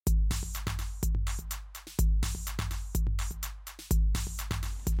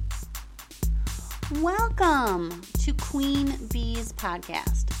Welcome to Queen Bee's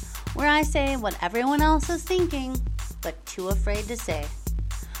podcast, where I say what everyone else is thinking, but too afraid to say,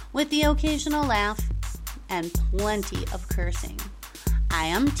 with the occasional laugh and plenty of cursing. I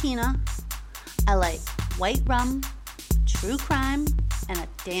am Tina. I like white rum, true crime, and a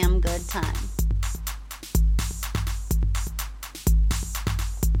damn good time.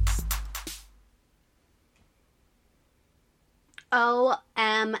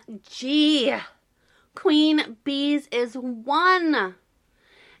 OMG! Queen Bees is 1!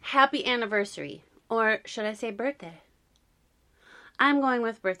 Happy anniversary. Or should I say birthday? I'm going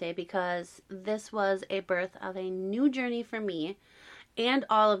with birthday because this was a birth of a new journey for me and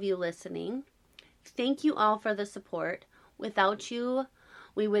all of you listening. Thank you all for the support. Without you,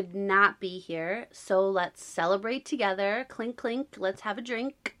 we would not be here. So let's celebrate together. Clink, clink. Let's have a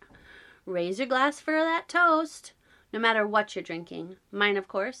drink. Raise your glass for that toast. No matter what you're drinking. Mine, of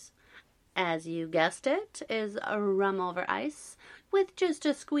course, as you guessed it, is a rum over ice with just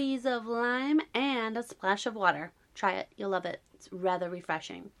a squeeze of lime and a splash of water. Try it. You'll love it. It's rather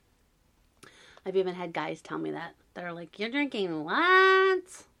refreshing. I've even had guys tell me that. They're like, you're drinking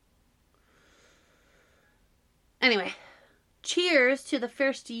what? Anyway, cheers to the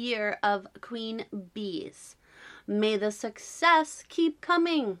first year of Queen Bees. May the success keep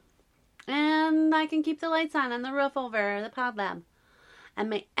coming. And I can keep the lights on and the roof over the pod lab. And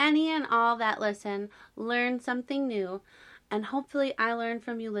may any and all that listen learn something new. And hopefully I learn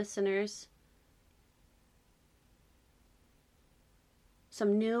from you listeners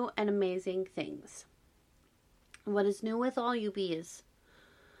some new and amazing things. What is new with all you bees?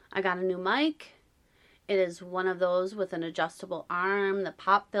 I got a new mic. It is one of those with an adjustable arm, the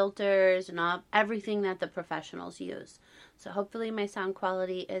pop filters, and everything that the professionals use. So hopefully my sound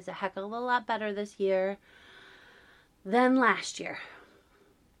quality is a heck of a lot better this year than last year.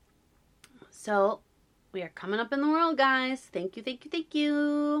 So we are coming up in the world, guys. Thank you, thank you, thank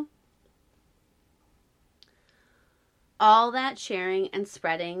you. All that sharing and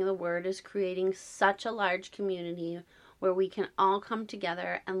spreading the word is creating such a large community where we can all come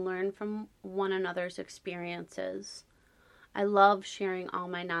together and learn from one another's experiences. I love sharing all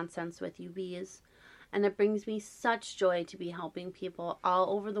my nonsense with you bees, and it brings me such joy to be helping people all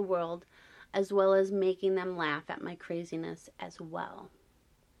over the world, as well as making them laugh at my craziness as well.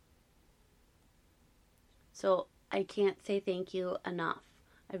 So I can't say thank you enough.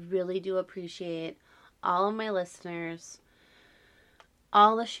 I really do appreciate all of my listeners,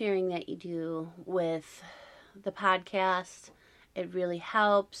 all the sharing that you do with the podcast. It really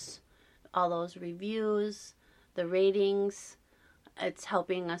helps. All those reviews, the ratings, it's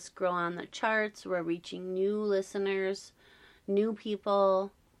helping us grow on the charts. We're reaching new listeners, new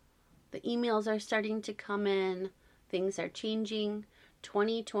people. The emails are starting to come in. Things are changing.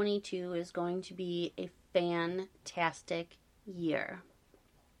 2022 is going to be a fantastic year.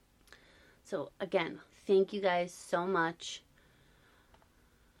 So again, thank you guys so much.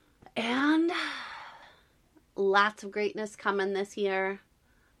 And lots of greatness coming this year.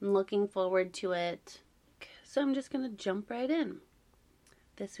 I'm looking forward to it. So I'm just going to jump right in.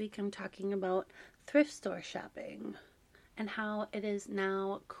 This week I'm talking about thrift store shopping and how it is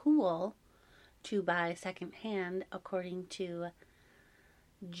now cool to buy secondhand according to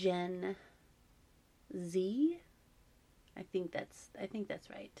Gen Z. I think that's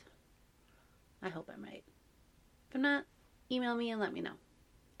right. I hope I'm right. If I'm not, email me and let me know.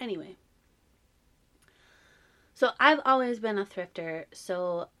 Anyway. So I've always been a thrifter,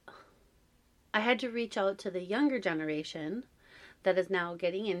 so I had to reach out to the younger generation that is now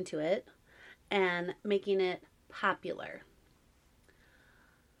getting into it and making it popular.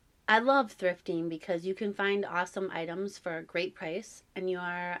 I love thrifting because you can find awesome items for a great price, and you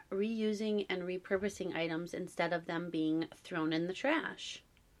are reusing and repurposing items instead of them being thrown in the trash.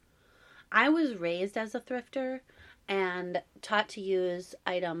 I was raised as a thrifter and taught to use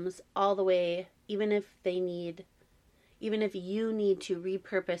items all the way, even if you need to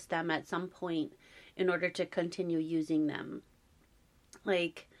repurpose them at some point in order to continue using them.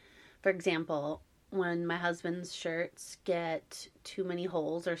 Like, for example, when my husband's shirts get too many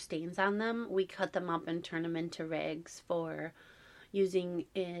holes or stains on them, we cut them up and turn them into rags for using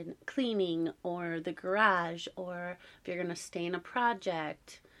in cleaning or the garage, or if you're going to stain a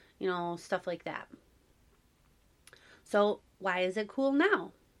project, stuff like that. So why is it cool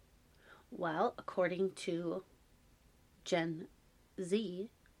now? Well, according to Gen Z,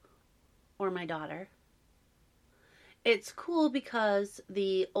 or my daughter, it's cool because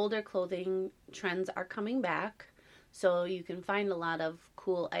the older clothing trends are coming back. So you can find a lot of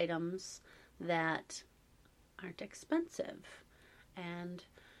cool items that aren't expensive. And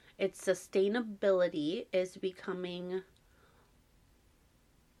Its sustainability is becoming,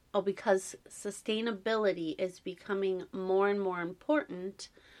 because sustainability is becoming more and more important.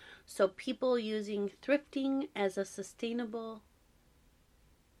 So people using thrifting as a sustainable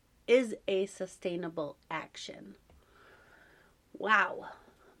action. Wow.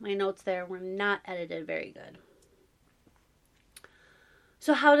 My notes there were not edited very good.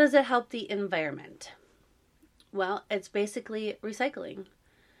 So how does it help the environment? Well, it's basically recycling.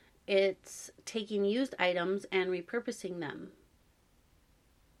 It's taking used items and repurposing them.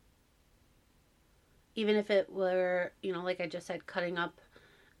 Even if it were, like I just said, cutting up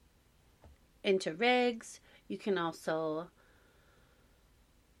into rags, you can also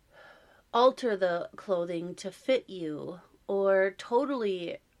alter the clothing to fit you, or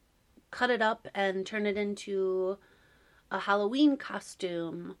totally cut it up and turn it into a Halloween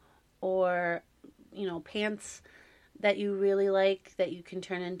costume, or pants that you really like that you can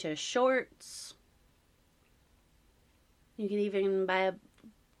turn into shorts. You can even buy a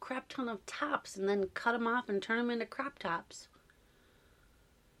crap ton of tops and then cut them off and turn them into crop tops.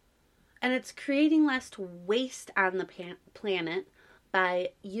 And it's creating less waste on the planet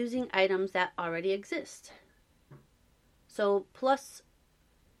by using items that already exist. So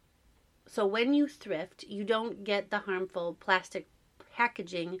when you thrift, you don't get the harmful plastic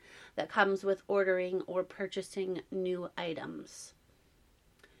packaging that comes with ordering or purchasing new items.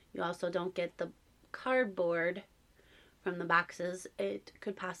 You also don't get the cardboard from the boxes it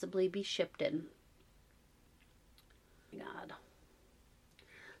could possibly be shipped in. Oh my God.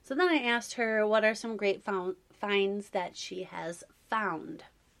 So then I asked her what are some great finds that she has found.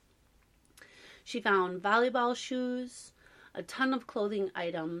 She found volleyball shoes, a ton of clothing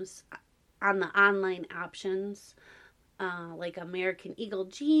items on the online options, like American Eagle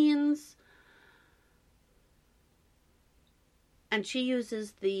jeans. And she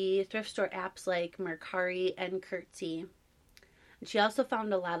uses the thrift store apps like Mercari and Curtsy. And she also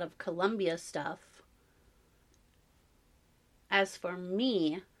found a lot of Columbia stuff. As for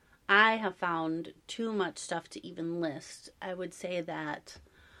me, I have found too much stuff to even list. I would say that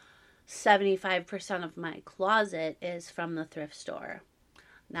 75% of my closet is from the thrift store.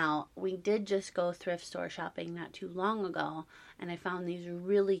 Now, we did just go thrift store shopping not too long ago, and I found these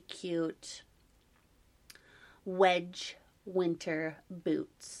really cute wedge winter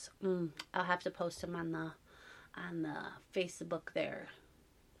boots. I'll have to post them on the Facebook there.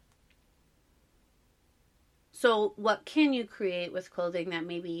 So what can you create with clothing that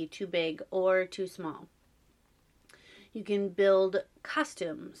may be too big or too small? You can build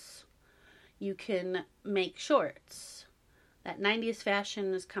costumes. You can make shorts. That 90s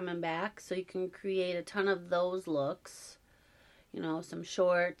fashion is coming back, so you can create a ton of those looks. Some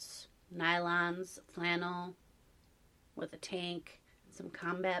shorts, nylons, flannel with a tank, some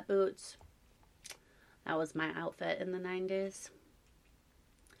combat boots. That was my outfit in the 90s.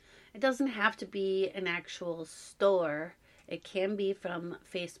 It doesn't have to be an actual store. It can be from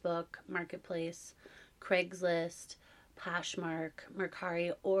Facebook, Marketplace, Craigslist, Poshmark,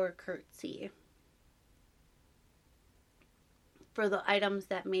 Mercari, or Curtsy. For the items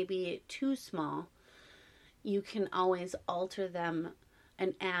that may be too small, you can always alter them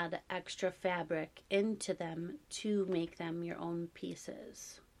and add extra fabric into them to make them your own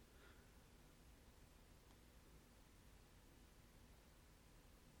pieces.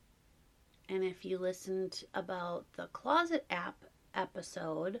 And if you listened about the Closet app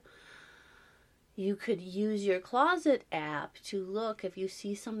episode, you could use your Closet app to look if you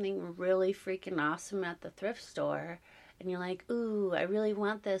see something really freaking awesome at the thrift store and you're like, ooh, I really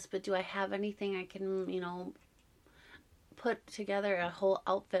want this, but do I have anything I can, put together a whole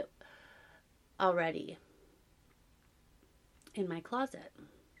outfit already in my closet?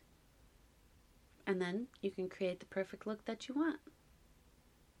 And then you can create the perfect look that you want.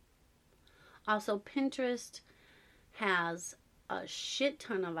 Also, Pinterest has a shit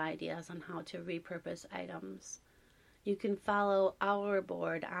ton of ideas on how to repurpose items. You can follow our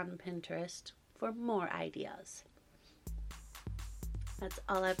board on Pinterest for more ideas. That's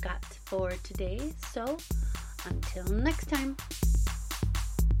all I've got for today. So, until next time.